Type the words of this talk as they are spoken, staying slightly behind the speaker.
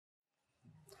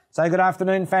So good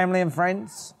afternoon, family and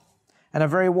friends, and a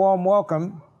very warm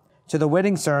welcome to the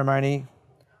wedding ceremony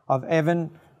of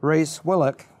Evan Reese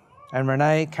Willock and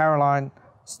Renee Caroline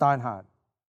Steinhardt.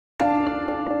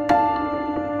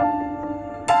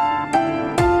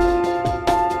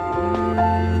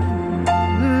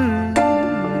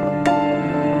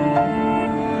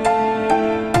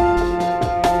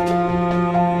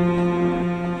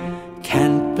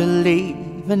 Can't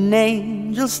believe an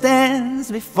angel stands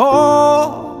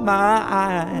before my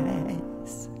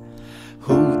eyes.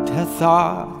 Who'd have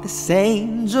thought this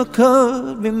angel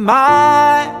could be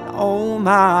mine, oh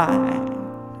mine?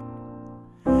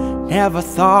 Never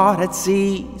thought I'd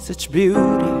see such beauty.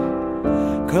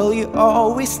 Girl, you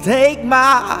always take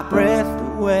my breath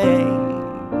away.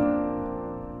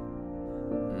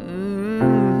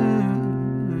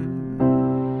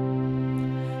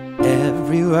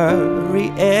 Every worry,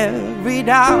 every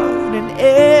doubt, and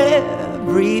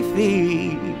every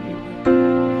fear,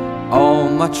 all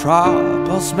my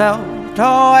troubles melt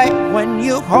away when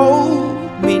you hold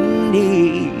me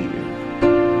near.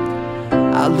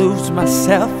 I lose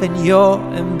myself in your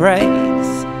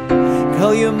embrace.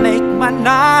 Girl, you make my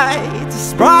nights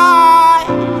as bright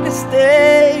as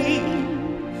day,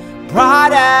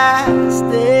 bright as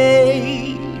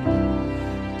day.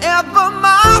 Ever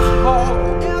my hope,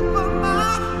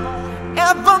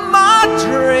 ever my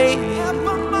dream,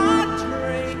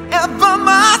 ever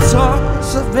my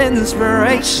source of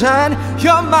inspiration.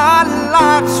 You're my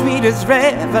life's sweetest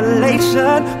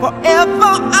revelation.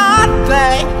 Forever I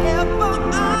thank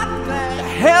the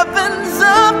heavens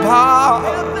above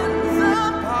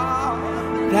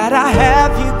that I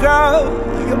have you, girl.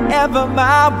 You're ever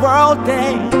my world,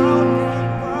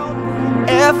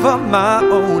 ever my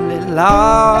only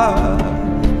love.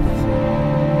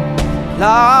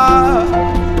 Love,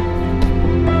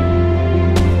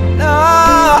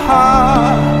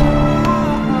 love.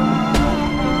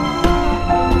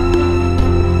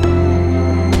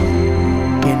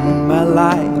 In my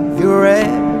life, you're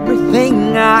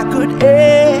everything I could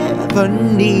ever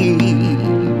need.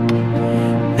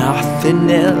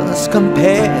 Nothing else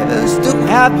compares to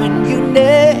having you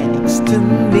next to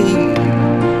me.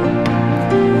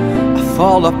 I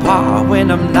fall apart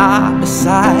when I'm not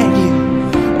beside you.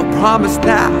 Promise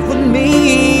that with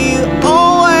me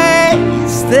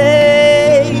always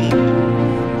stay,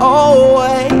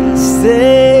 always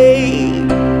stay.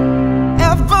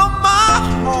 Ever my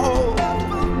hope,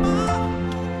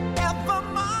 ever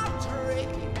my dream.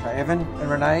 Evan and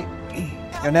Renee,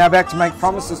 you're now about to make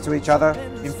promises to each other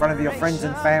in front of your friends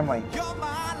and family.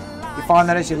 You find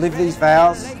that as you live these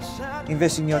vows,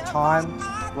 investing your time,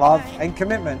 love and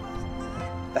commitment,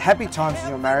 the happy times in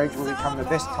your marriage will become the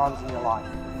best times in your life.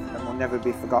 Will never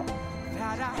be forgotten.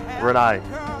 Renee,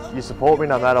 you support me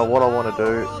no matter what I want to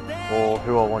do or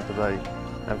who I want to be,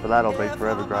 and for that I'll be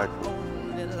forever grateful.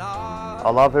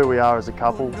 I love who we are as a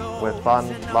couple. We're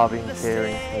fun, loving,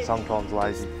 caring and sometimes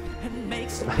lazy.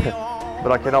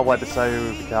 But I cannot wait to see who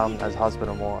we become as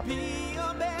husband and wife.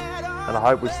 And I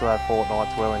hope we still have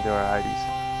fortnights well into our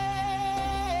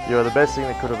 80s. You are the best thing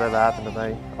that could have ever happened to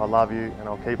me. I love you and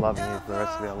I'll keep loving you for the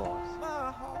rest of our lives.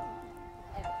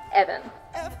 Evan,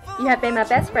 you have been my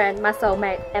best friend, my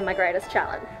soulmate, and my greatest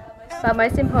challenge. But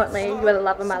most importantly, you are the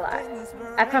love of my life.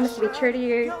 I promise to be true to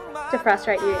you, to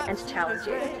frustrate you, and to challenge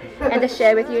you, and to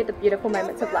share with you the beautiful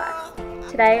moments of life.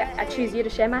 Today, I choose you to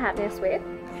share my happiness with,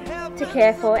 to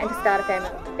care for, and to start a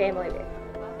family with.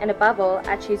 And above all,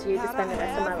 I choose you to spend the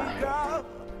rest of my life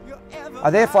with. I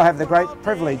therefore have the great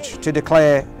privilege to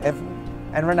declare Evan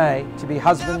and Renee to be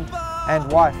husband and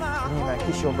wife, and you may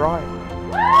kiss your bride.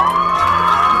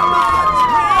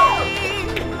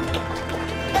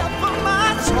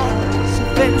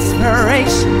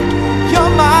 Inspiration,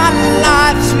 you're my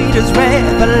life's sweetest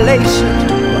revelation.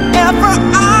 Whatever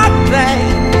I think,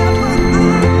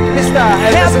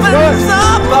 heavens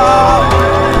above,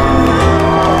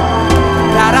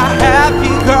 that I have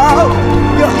you, girl.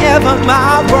 You're ever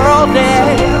my world,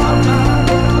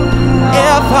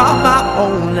 ever my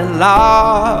only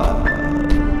love,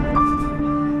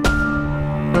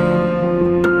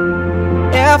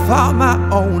 ever my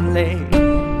only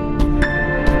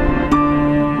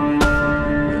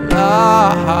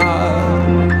love.